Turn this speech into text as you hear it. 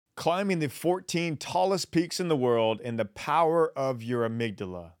climbing the 14 tallest peaks in the world, and the power of your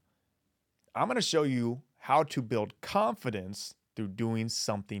amygdala. I'm going to show you how to build confidence through doing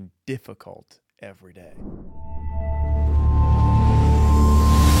something difficult every day.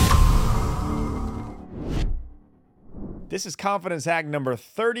 This is confidence hack number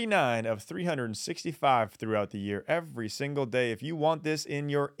 39 of 365 throughout the year, every single day. If you want this in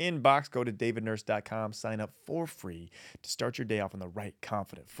your inbox, go to davidnurse.com, sign up for free to start your day off on the right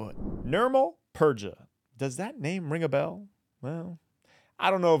confident foot. Nirmal Purja. Does that name ring a bell? Well,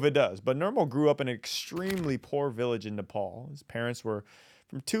 I don't know if it does, but Nirmal grew up in an extremely poor village in Nepal. His parents were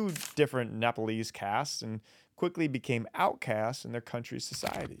from two different Nepalese castes and quickly became outcasts in their country's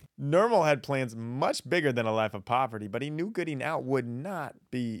society. Nirmal had plans much bigger than a life of poverty, but he knew getting out would not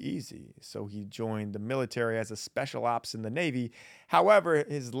be easy. So he joined the military as a special ops in the Navy. However,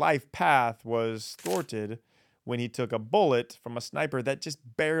 his life path was thwarted when he took a bullet from a sniper that just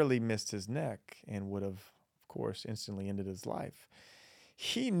barely missed his neck and would have, of course, instantly ended his life.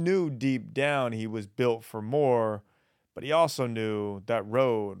 He knew deep down he was built for more, but he also knew that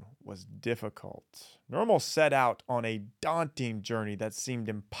road was difficult. Nirmal set out on a daunting journey that seemed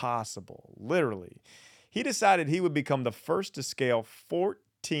impossible, literally. He decided he would become the first to scale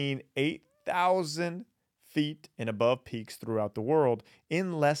 14 8,000 feet and above peaks throughout the world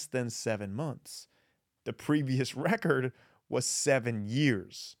in less than 7 months. The previous record was 7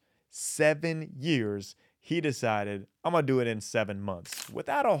 years. 7 years. He decided, I'm going to do it in 7 months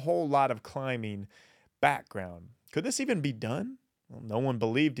without a whole lot of climbing background. Could this even be done? Well, no one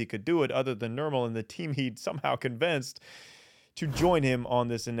believed he could do it other than Nirmal and the team he'd somehow convinced to join him on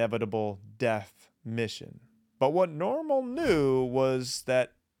this inevitable death mission. But what Nirmal knew was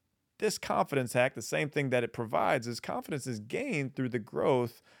that this confidence hack, the same thing that it provides, is confidence is gained through the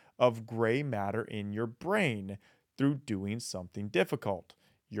growth of gray matter in your brain through doing something difficult.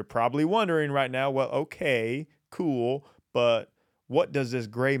 You're probably wondering right now, well, okay, cool, but what does this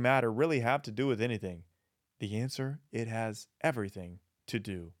gray matter really have to do with anything? The answer, it has everything to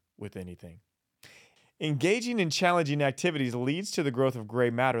do with anything. Engaging in challenging activities leads to the growth of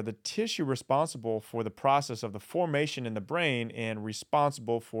gray matter, the tissue responsible for the process of the formation in the brain and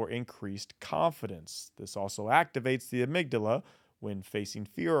responsible for increased confidence. This also activates the amygdala when facing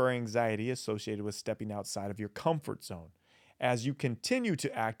fear or anxiety associated with stepping outside of your comfort zone. As you continue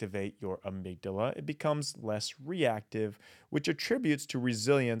to activate your amygdala, it becomes less reactive, which attributes to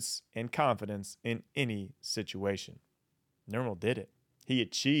resilience and confidence in any situation. Nirmal did it. He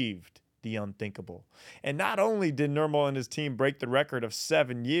achieved the unthinkable. And not only did Nirmal and his team break the record of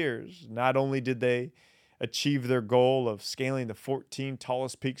 7 years, not only did they achieve their goal of scaling the 14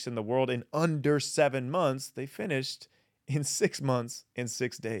 tallest peaks in the world in under 7 months, they finished in 6 months and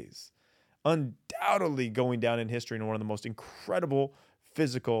 6 days. Undoubtedly going down in history in one of the most incredible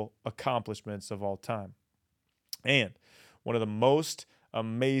physical accomplishments of all time. And one of the most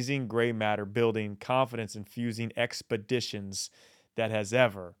amazing gray matter building, confidence infusing expeditions that has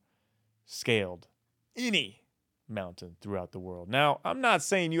ever scaled any mountain throughout the world. Now, I'm not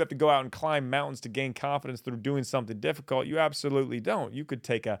saying you have to go out and climb mountains to gain confidence through doing something difficult. You absolutely don't. You could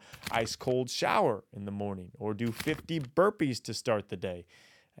take a ice cold shower in the morning or do 50 burpees to start the day.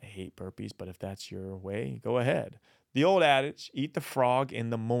 I hate burpees, but if that's your way, go ahead. The old adage, eat the frog in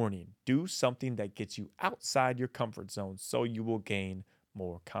the morning. Do something that gets you outside your comfort zone so you will gain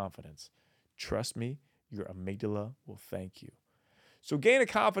more confidence. Trust me, your amygdala will thank you. So gain a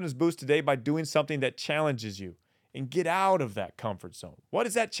confidence boost today by doing something that challenges you and get out of that comfort zone. What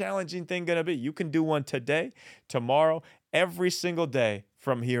is that challenging thing going to be? You can do one today, tomorrow, every single day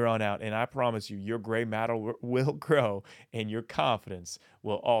from here on out. And I promise you, your gray matter will grow and your confidence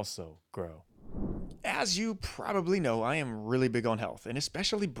will also grow. As you probably know, I am really big on health and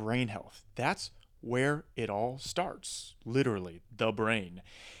especially brain health. That's where it all starts, literally, the brain.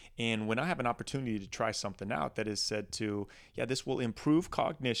 And when I have an opportunity to try something out that is said to, this will improve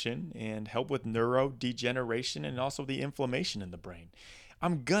cognition and help with neurodegeneration and also the inflammation in the brain,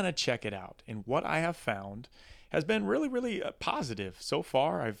 I'm going to check it out. And what I have found has been really, really positive so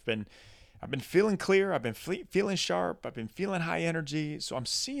far. I've been feeling clear. I've been feeling sharp. I've been feeling high energy. So I'm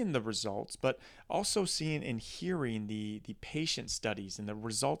seeing the results, but also seeing and hearing the patient studies and the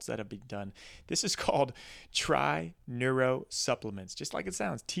results that have been done. This is called Tri Neuro Supplements, just like it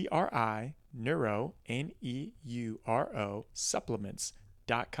sounds. TRI Neuro, NEURO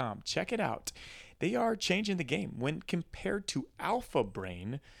supplements.com. Check it out. They are changing the game when compared to Alpha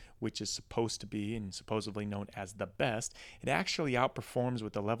Brain, which is supposed to be and supposedly known as the best. It actually outperforms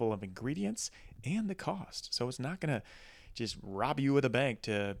with the level of ingredients and the cost. So it's not going to just rob you of the bank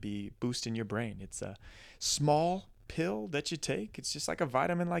to be boosting your brain. It's a small pill that you take. It's just like a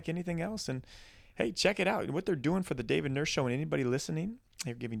vitamin like anything else. And hey, check it out. What they're doing for the David Nurse Show and anybody listening,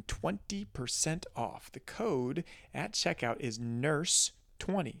 they're giving 20% off. The code at checkout is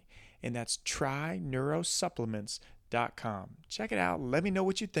NURSE20, and that's tryneurosupplements.com. Check it out. Let me know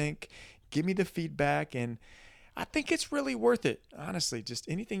what you think. Give me the feedback, and I think it's really worth it. Honestly, just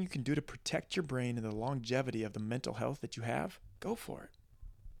anything you can do to protect your brain and the longevity of the mental health that you have, go for it.